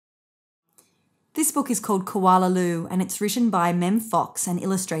This book is called Koala and it's written by Mem Fox and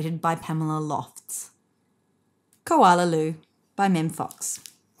illustrated by Pamela Lofts. Koala by Mem Fox.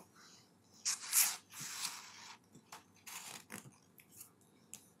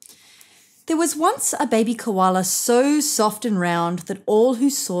 There was once a baby koala so soft and round that all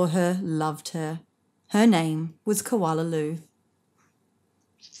who saw her loved her. Her name was Koala.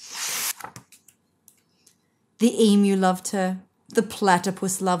 The emu loved her, the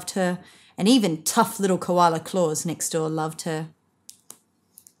platypus loved her, and even tough little koala Claus next door loved her.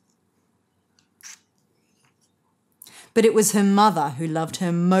 But it was her mother who loved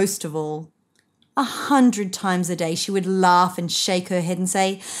her most of all. 100 times a day she would laugh and shake her head and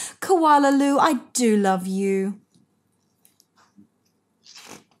say, "Koala, I do love you."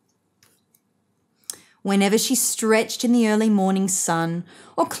 Whenever she stretched in the early morning sun,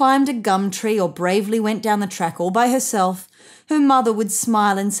 or climbed a gum tree, or bravely went down the track all by herself, her mother would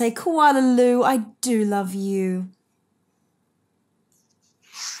smile and say, "Koala, I do love you."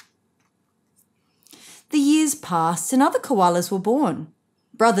 The years passed and other koalas were born,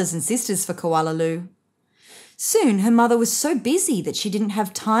 brothers and sisters for Koala. Soon her mother was so busy that she didn't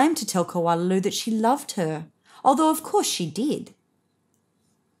have time to tell Koala that she loved her, although of course she did.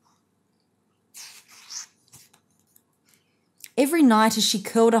 Every night as she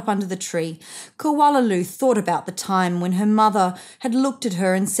curled up under the tree, Koala thought about the time when her mother had looked at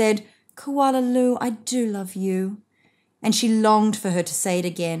her and said, "Koala, I do love you," and she longed for her to say it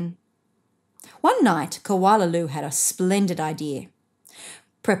again. One night, Koala had a splendid idea.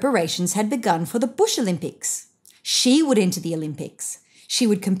 Preparations had begun for the Bush Olympics. She would enter the Olympics. She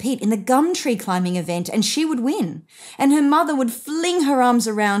would compete in the gum tree climbing event and she would win. And her mother would fling her arms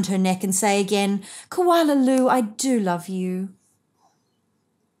around her neck and say again, "Koala, I do love you."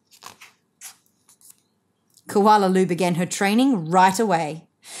 Koala began her training right away.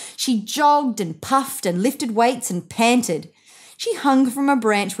 She jogged and puffed and lifted weights and panted. She hung from a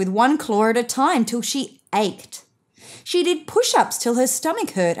branch with one claw at a time till she ached. She did push-ups till her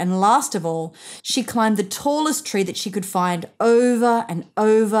stomach hurt, and last of all, she climbed the tallest tree that she could find over and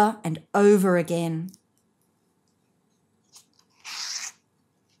over and over again.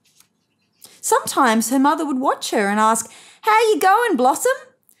 Sometimes her mother would watch her and ask, "How you going, Blossom?"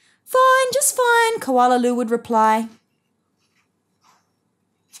 "Fine, just fine," Koala would reply.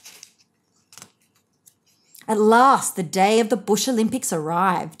 At last, the day of the Bush Olympics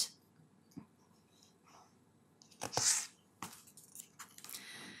arrived.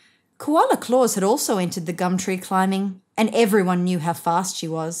 Koala Claus had also entered the gum tree climbing, and everyone knew how fast she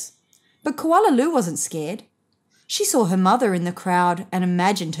was. But Koala wasn't scared. She saw her mother in the crowd and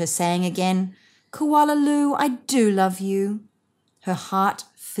imagined her saying again, "Koala, I do love you," her heart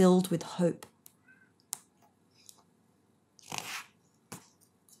filled with hope.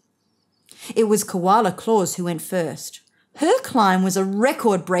 It was Koala Claus who went first. Her climb was a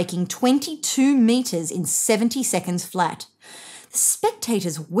record-breaking 22 metres in 70 seconds flat. The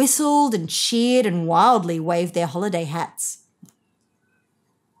spectators whistled and cheered and wildly waved their holiday hats.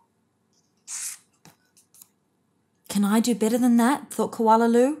 "Can I do better than that?" thought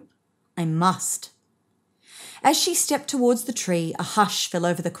Koala. "I must." As she stepped towards the tree, a hush fell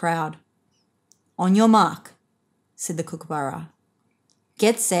over the crowd. "On your mark," said the kookaburra.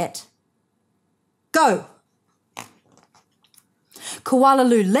 "Get set. Go!" Koala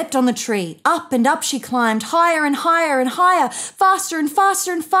leapt on the tree. Up and up she climbed, higher and higher and higher, faster and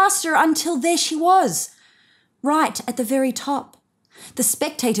faster and faster, until there she was, right at the very top. The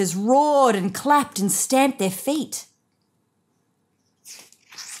spectators roared and clapped and stamped their feet.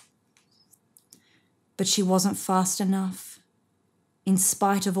 But she wasn't fast enough. In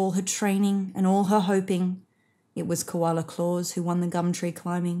spite of all her training and all her hoping, it was Koala Claus who won the gum tree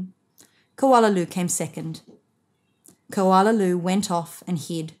climbing. Koala came second. Koala went off and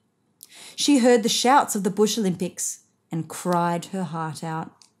hid. She heard the shouts of the Bush Olympics and cried her heart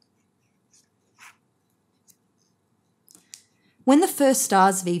out. When the first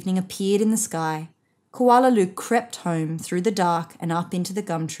stars of evening appeared in the sky, Koala crept home through the dark and up into the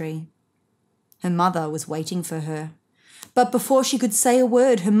gum tree. Her mother was waiting for her. But before she could say a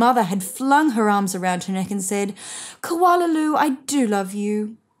word, her mother had flung her arms around her neck and said, "Koala, I do love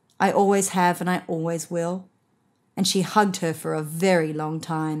you. I always have and I always will." And she hugged her for a very long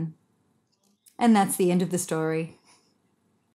time. And that's the end of the story.